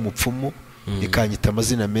Kigobanya w'umupfumu ikanyita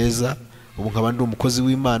amazina meza. Ubu nkaba ndi umukozi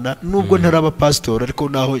w'Imana nubwo ntaraba pastor, ariko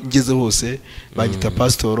naho ngeze hose banyita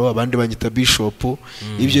pastor, abandi banyita bishop.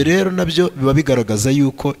 Ibyo rero nabyo biba bigaragaza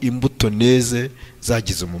yuko imbuto neze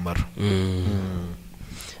zagize umumaro.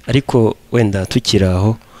 Ariko wenda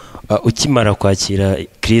tukiraho ukimara kwakira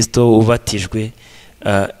Kristo ubatijwe,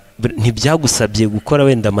 ntibyagusabye gukora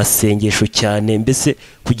wenda amasengesho cyane mbese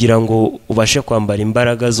kugira ngo ubashe kwambara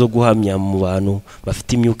imbaraga zo guhamya mu bantu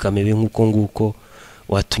bafite imyuka mibi nk'uko nguko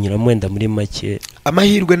watunyuramo wenda muri make?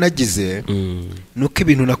 Amahirwe nagize nuko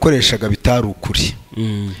ibintu nakoreshaga bitari ukuri.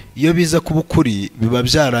 iyo biza kuba ukuri biba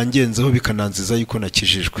byarangenzeho bikananziza yuko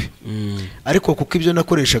nakijijwe, ariko kuko ibyo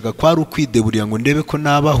nakoreshaga kwari ukwideburira ngo ndebe ko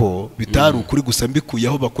nabaho bitari ukuri gusa mbikuye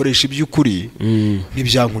aho bakoresha iby'ukuri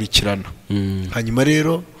ntibyankurikirana. Hanyuma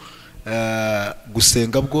rero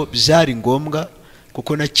gusenga bwo byari ngombwa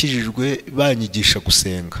kuko nakijijwe banyigisha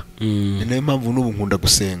gusenga, ni nayo mpamvu n'ubu nkunda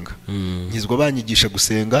gusenga. Nkizwa banyigisha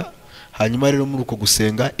gusenga, hanyuma rero muri uko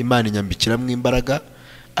gusenga Imana inyambikiramo imbaraga,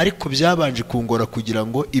 ariko byabanje kungora kugira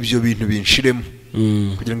ngo ibyo bintu binshiremo,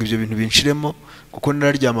 kuko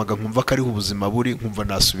nararyamaga nkumva ko ariho ubuzima buri, nkumva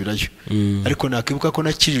nasubirayo. Ariko nakibuka ko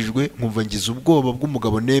nakijijwe nkumva ngize ubwoba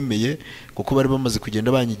bw'umugabo nemeye, kuko bari bamaze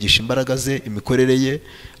kugenda banyigisha imbaraga ze, imikorere ye,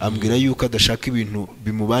 ambwira yuko adashaka ibintu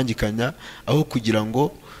bimubangikanya, aho kugira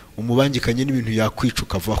ngo umubangikanye n'ibintu yakwica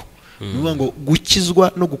ukavaho. Nuvuga ngo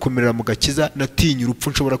gukizwa no gukomerera mu gakiza, natinye urupfu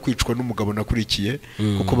nshobora kwicwa n'umugabo nakurikiye,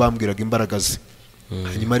 kuko bambwiraga imbaraga ze.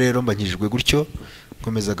 Hanyuma rero mbanyijwe gutyo,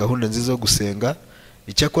 nkomeza gahunda nziza yo gusenga.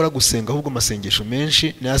 Icyakora gusenga ahubwo amasengesho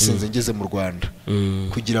menshi nayasenze ngeze mu Rwanda,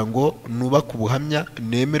 kugira ngo nubake ubuhamya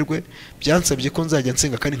nemerwe. Byansabye ko nzajya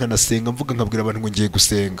nsenga kandi nkanasenga mvuga, nkabwira abantu ngo ngiye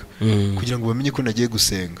gusenga, kugira ngo bamenye ko nagiye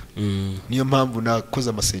gusenga. Niyo mpamvu nakoze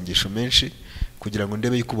amasengesho menshi kugira ngo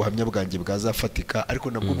ndebe yuko ubuhamya bwanjye bwazafatika,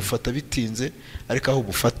 ariko nabwo bufata bitinze, ariko aho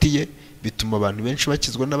bufatiye bituma abantu benshi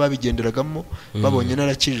bakizwa n'ababigenderagamo. Babonye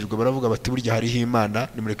narakijijwe baravuga bati burya hariho Imana,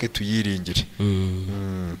 nimureke tuyiringire.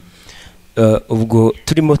 Ubwo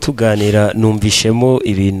turimo tuganira numvishemo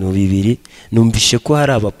ibintu bibiri. Numvishe ko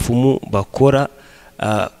hari abapfumu bakora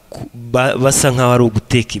basa nk'aho ari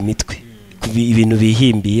uguteka imitwe, ibintu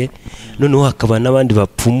bihimbiye. Noneho hakaba n'abandi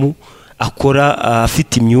bapfumu akora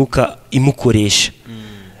afite imyuka imukoresha.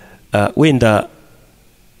 Wenda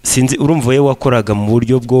sinzi, urumva we wakoraga mu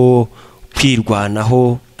buryo bwo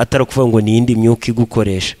kwirwanaho, atari kuvuga ngo ni indi myuka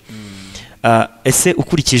igukoresha. Ese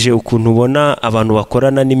ukurikije ukuntu ubona abantu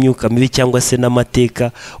bakorana n'imyuka mibi cyangwa se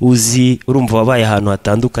n'amateka uzi, urumva wabaye ahantu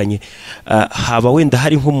hatandukanye, haba wenda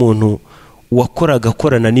hari nk'umuntu wakoraga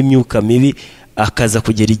akorana n'imyuka mibi akaza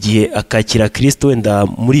kugera igihe akakira Kristo, wenda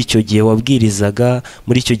muri icyo gihe wabwirizaga,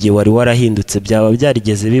 muri icyo gihe wari warahindutse, byaba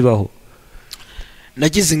byarigeze bibaho?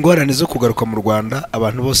 Nagize ingorane zo kugaruka mu Rwanda,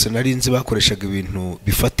 abantu bose nari nzi bakoreshaga ibintu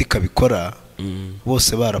bifatika bikora,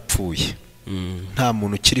 bose barapfuye, nta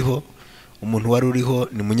muntu ukiriho. Umuntu wari uriho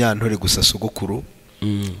ni Munyantore gusa, sogokuru.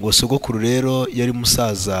 Ngo sogokuru rero yari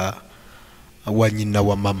musaza wa nyina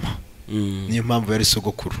wa mama, niyo mpamvu yari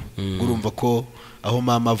sogokuru. Urumva ko aho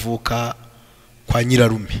mama avuka kwa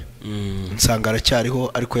nyirarume, nsanga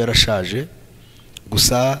aracyariho ariko yarashaje,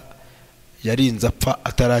 gusa yarinze apfa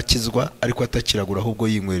atarakizwa, ariko atakiragura ahubwo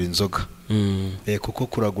yinywera inzoga. Kuko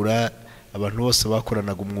kuragura abantu bose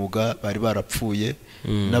bakoranaga umwuga bari barapfuye,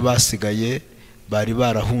 n'abasigaye bari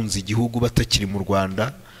barahunze igihugu batakiri mu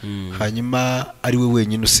Rwanda, hanyuma ari we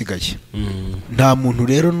wenyine usigaye. Nta muntu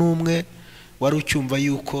rero n'umwe wari ucyumva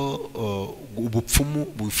yuko ubupfumu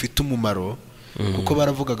bufite umumaro, kuko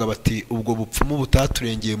baravugaga bati ubwo bupfumu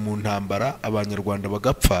butaturengeye mu ntambara abanyarwanda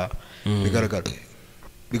bagapfa,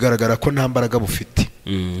 bigaragara ko nta mbaraga bufite.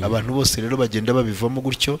 Abantu bose rero bagenda babivamo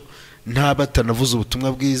gutyo, nta batanavuze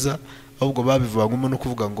ubutumwa bwiza, ahubwo babivangamo no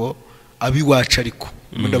kuvuga ngo abiwacu, ariko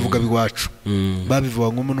ndavuga abiwacu,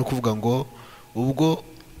 babivangamo no kuvuga ngo ubwo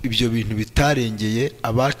ibyo bintu bitarengeye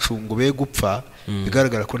abacu ngo be gupfa,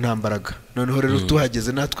 bigaragara ko nta mbaraga. Noneho rero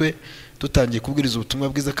tuhageze natwe dutangiye kubwiriza ubutumwa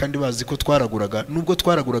bwiza, kandi bazi ko twaraguraga. Nubwo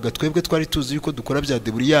twaraguraga twebwe twari tuzi yuko dukora bya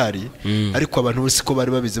deburiyari, ariko abantu bose ko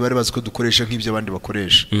bari babizi, bari bazi ko dukoresha nk'ibyo abandi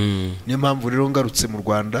bakoresha. Niyo mpamvu rero ngarutse mu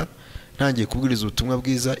Rwanda ntangiye kubwiriza ubutumwa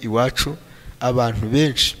bwiza iwacu. Abantu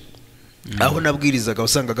benshi aho nabwirizaga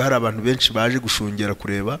wasangaga hari abantu benshi baje gushungera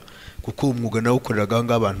kureba, kuko umwuga nawo ukoreraga aho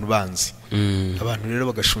ngaho abantu banzi. Abantu rero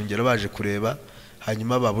bagashungera baje kureba,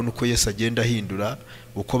 hanyuma babona uko Yesu agenda ahindura,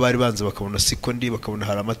 uko bari banze bakabona siko ndi, bakabona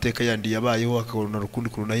hari amateka yandi yabayeho, bakabona rukundi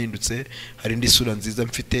kuntu nahindutse, hari indi sura nziza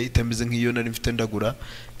mfite itameze nk'iyo nari mfite ndagura.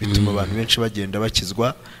 Bituma abantu benshi bagenda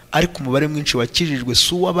bakizwa, ariko umubare mwinshi wakijijwe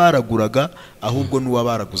si uwabaraguraga, ahubwo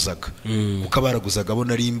n'uwabaraguzaga. Uko abaraguzaga bo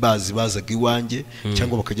nari imbazi bazaga iwanjye,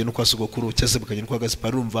 cyangwa bakajya no kwa sogokuru, cyangwa se bakajya no kwa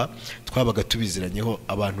Gaspar. Urumva twabaga tubiziranyeho,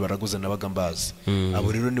 abantu baraguza nabaga mbazi.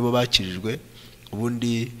 Abo rero nibo bakijijwe.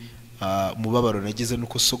 Ubundi umubabaro nagize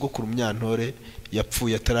nuko sogokuru Munyantore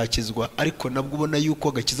yapfuye atarakizwa, ariko nabwo ubona yuko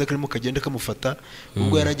agakiza karimo kagenda kamufata,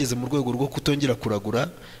 ubwo yarageze mu rwego rwo kutongera kuragura,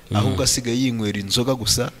 ahubwo asigaye yinywera inzoga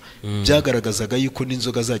gusa. Byagaragazaga yuko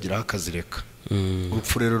n'inzoga azageraho akazireka.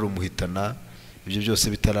 Urupfu rero rumuhitana, ibyo byose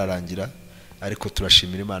bitararangira, ariko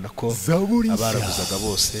turashimira Imana ko abaraguzaga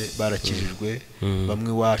bose barakijijwe. Bamwe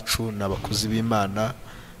iwacu ni abakozi b'Imana,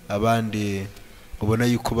 abandi ubona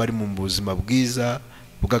yuko bari mu buzima bwiza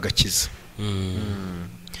bw'agakiza.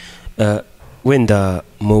 wenda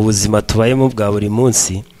mu buzima tubayemo bwa buri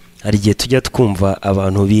munsi hari igihe tujya twumva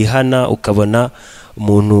abantu bihana ukabona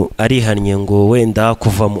umuntu arihannye ngo wenda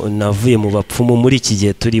kuva navuye mu bapfumu muri iki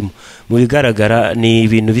gihe turimo. Mu bigaragara ni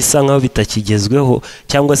ibintu bisa nkaho bitakigezweho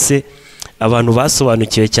cyangwa se abantu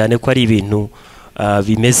basobanukiwe cyane ko ari ibintu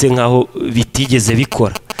bimeze nkaho bitigeze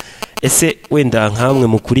bikora. Ese wenda nkamwe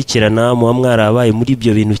mukurikirana muba mwarabaye muri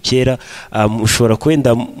ibyo bintu kera, mushobora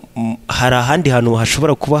kwenda hari ahandi hantu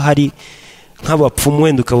hashobora kuba hari nk'abapfumu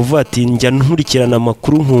wenda ukavuga ati njya nkurikirana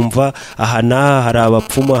amakuru nkumva aha n'aha hari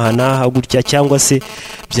abapfumu aha n'aha gutya, cyangwa se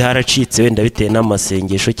byaracitse wenda bitewe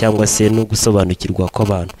n'amasengesho cyangwa se no gusobanukirwa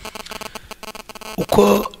kw'abantu?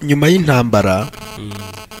 Uko nyuma y'intambara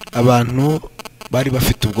abantu bari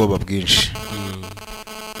bafite ubwoba bwinshi,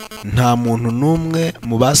 nta muntu n'umwe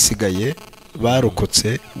mu basigaye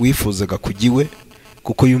barokotse wifuzaga kujya iwe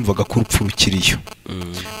kuko yumvaga ko urupfu rukiriyo.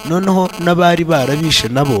 Noneho n'abari barabishe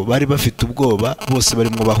nabo bari bafite ubwoba, bose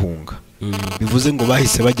barimo bahunga. Bivuze ngo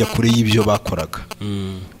bahise bajya kure y'ibyo bakoraga.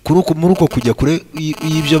 Muri uko kujya kure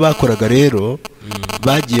y'ibyo bakoraga rero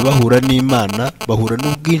bagiye bahura n'Imana, bahura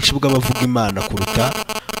n'ubwinshi bw'abavuga Imana kuruta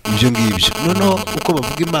ibyo ngibyo. Noneho uko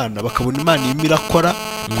bavuga Imana bakabona Imana irimo irakora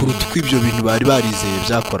kuruta uko ibyo bintu bari barizeye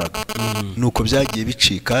byakoraga. Nuko byagiye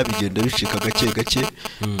bicika, bigenda bicika gake gake,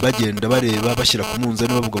 bagenda bareba bashyira ku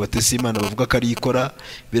munzani bavuga batese Imana bavuga ko ari ikora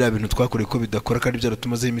biriya bintu twakoreye ko bidakora kandi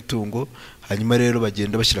byaratumazeho imitungo. Hanyuma rero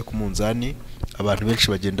bagenda bashyira ku munzani, abantu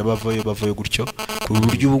benshi bagenda bavayo gutyo, ku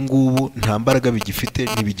buryo ubu ngubu nta mbaraga bigifite,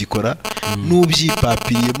 ntibigikora.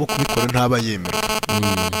 N'ubyipapiyemo kubikora ntaba yemerwa,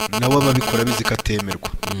 nawe ababikora bizi ko atemerwa.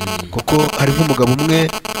 Kuko hari nk'umugabo umwe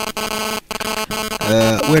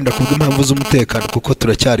wenda kubw'impamvu z'umutekano, kuko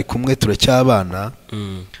turacyari kumwe turacyabana,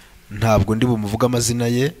 ntabwo ndi bumuvuga amazina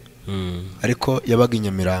ye, ariko yabaga i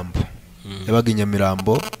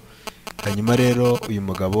Nyamirambo. Hanyuma rero uyu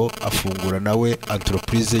mugabo afungura nawe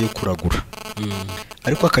entreprise yo kuragura,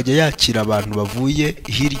 ariko akajya yakira abantu bavuye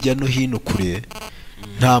hirya no hino kure,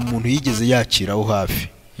 nta muntu yigeze yakiraho hafi.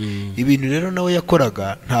 Ibintu rero nawe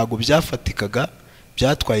yakoraga ntago byafatikaga,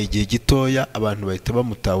 byatwaye igihe gitoya abantu bahita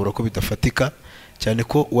bamutahura ko bidafatika, cyane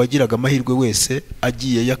ko uwagiraga amahirwe wese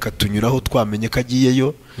agiye yakatunyuraho twamenye ko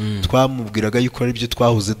agiyeyo, twamubwiraga yuko ari byo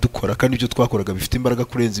twahoze dukora kandi ibyo twakoraga bifite imbaraga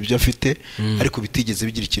kurenza ibyo afite, ariko bitigeze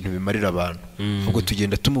bigira ikintu bimarira abantu. Ubwo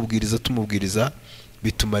tugenda tumubwiriza,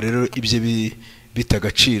 bituma rero ibyo bita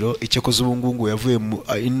agaciro. Icyakoze ubu ngubu yavuye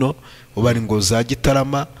ino ubari ngo za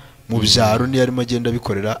Gitarama mu byaro niyo arimo agenda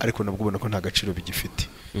bikorera, ariko nabwo ubona ko nta gaciro bigifite.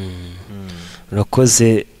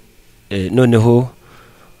 Urakoze. Noneho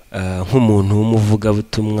nk'umuntu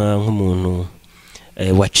w'umuvugabutumwa, nk'umuntu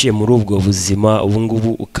waciye muri ubwo buzima, ubu ngubu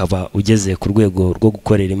ukaba ugeze ku rwego rwo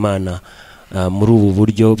gukorera Imana muri ubu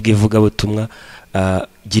buryo bw'ivugabutumwa,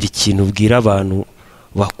 gira ikintu ubwira abantu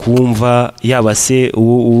bakumva, yaba se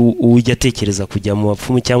ujya atekereza kujya mu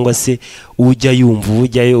bapfumu cyangwa se ujya yumva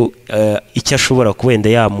ujyayo, icyo ashobora kuwenda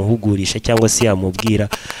yamuhugurisha cyangwa se yamubwira,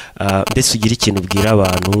 mbese ugira ikintu ubwira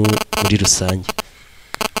abantu muri rusange.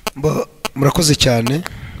 Murakoze cyane.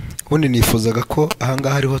 Ubundi nifuzaga ko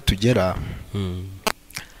ahangaha ariho tugera,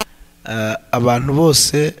 abantu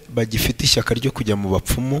bose bagifite ishyaka ryo kujya mu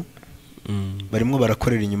bapfumu barimo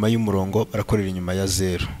barakorera inyuma y'umurongo, barakorera inyuma ya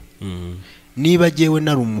zero. Niba jyewe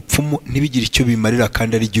nari umupfumu ntibigire icyo bimarira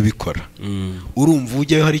kandi ari byo ubikora, urumva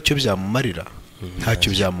ujyayo hari icyo byamumarira?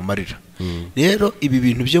 Ntacyo byamumarira. Rero ibi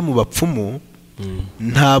bintu byo mu bapfumu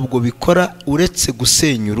ntabwo bikora uretse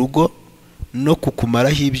gusenya urugo no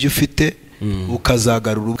kukumaraho ibyo ufite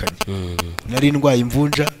ukazagarura ukanye. Nari ndwaye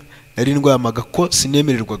imvunja, nari ndwaye amagako,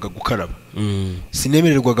 sinemererwaga gukaraba,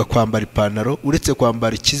 sinemererwaga kwambara ipantaro uretse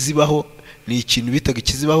kwambara ikizibaho. Ni ikintu bitaga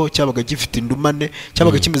ikizibaho, cyabaga gifite indumane,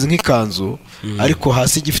 cyabaga kimeze nk'ikanzu ariko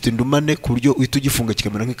hasi gifite indumane ku buryo uhita ugifunga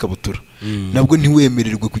kikamera nk'ikabutura, nabwo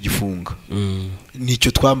ntiwemererwe kugifunga.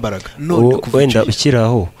 Nicyo twambaraga. None wenda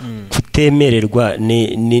ukiraho kutemererwa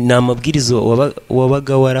ni amabwiriza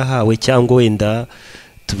wabaga warahawe, cyangwa wenda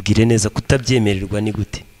tubwire neza kutabyemererwa ni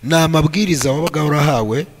gute? Ni amabwiriza wabaga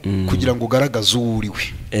warahawe kugira ngo ugaragaze uwo uriwe.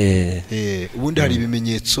 Ubundi hari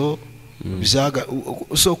ibimenyetso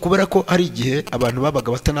kubera ko hari igihe abantu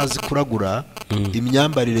babaga batanazi kuragura,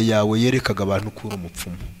 imyambarire yawe yerekaga abantu ko uri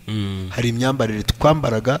umupfumu. Hari imyambarire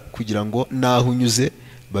twambaraga kugira ngo naho unyuze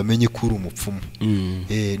bamenye ko uri umupfumu.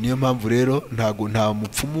 Niyo mpamvu rero nta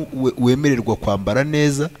mupfumu wemererwa kwambara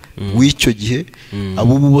neza w'icyo gihe.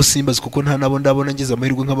 Abo bo simbazi kuko nta nabo ndabona ngeze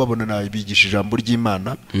amahirwe nk'ababona nabigisha ijambo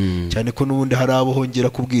ry'Imana, cyane ko n'ubundi hari abo hongera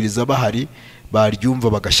kubwiriza bahari baryumva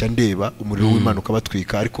bagashya ndeba umuriro w'Imana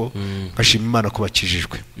ukabatwika, ariko nkashima Imana ko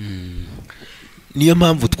bakijijwe. niyo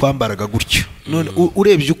mpamvu twambaraga gutyo none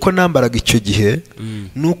urebye uko nambaraga icyo gihe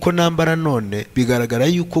nuko nambara none bigaragara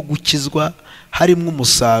yuko gukizwa harimo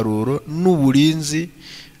umusaruro n'uburinzi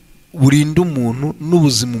burinda umuntu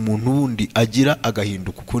n'ubuzima umuntu wundi agira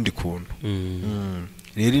agahinduka ukundi kuntu.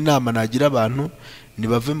 Rero inama nagira abantu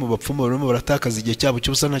nibave mu bapfumu barimo baratakaza igihe cyabo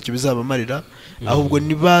cyose ntacyo bizabamarira, ahubwo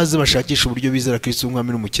nibaze bashakisha uburyo bizera Kristo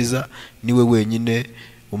umwami n'umukiza, niwe wenyine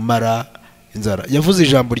umara inzara. Yavuze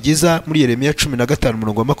ijambo ryiza muri Yeremiya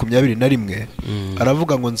 15:21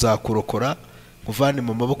 aravuga ngo nzakurokora nkuvane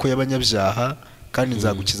mu maboko y'abanyabyaha kandi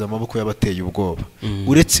nzagukiza amaboko y'abateye ubwoba.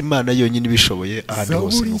 Uretse Imana yonyine ibishoboye ahandi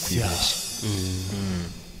hose no kwibeshya.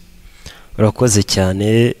 Urakoze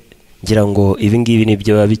cyane, ngira ngo ibi ngibi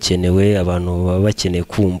nibyo biba bikenewe, abantu baba bakeneye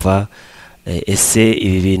kumva ese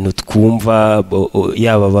ibi bintu twumva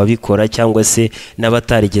yaba babikora cyangwa se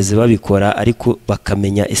n'abatarigeze babikora ariko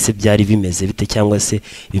bakamenya ese byari bimeze bite cyangwa se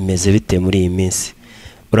bimeze bite muri iyi minsi.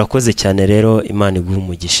 Urakoze cyane rero, Imana iguhe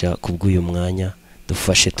umugisha kubw'uyu mwanya,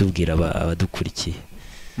 dufashe tubwira abadukurikiye.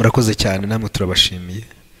 Murakoze cyane, namwe turabashimiye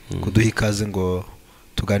kuduha ikaze ngo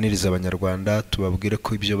tuganirize abanyarwanda, tubabwire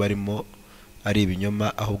ko ibyo barimo ari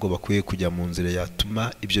ibinyoma ahubwo bakwiye kujya mu nzira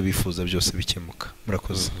yatuma ibyo bifuza byose bikemuka.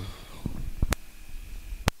 Murakoze.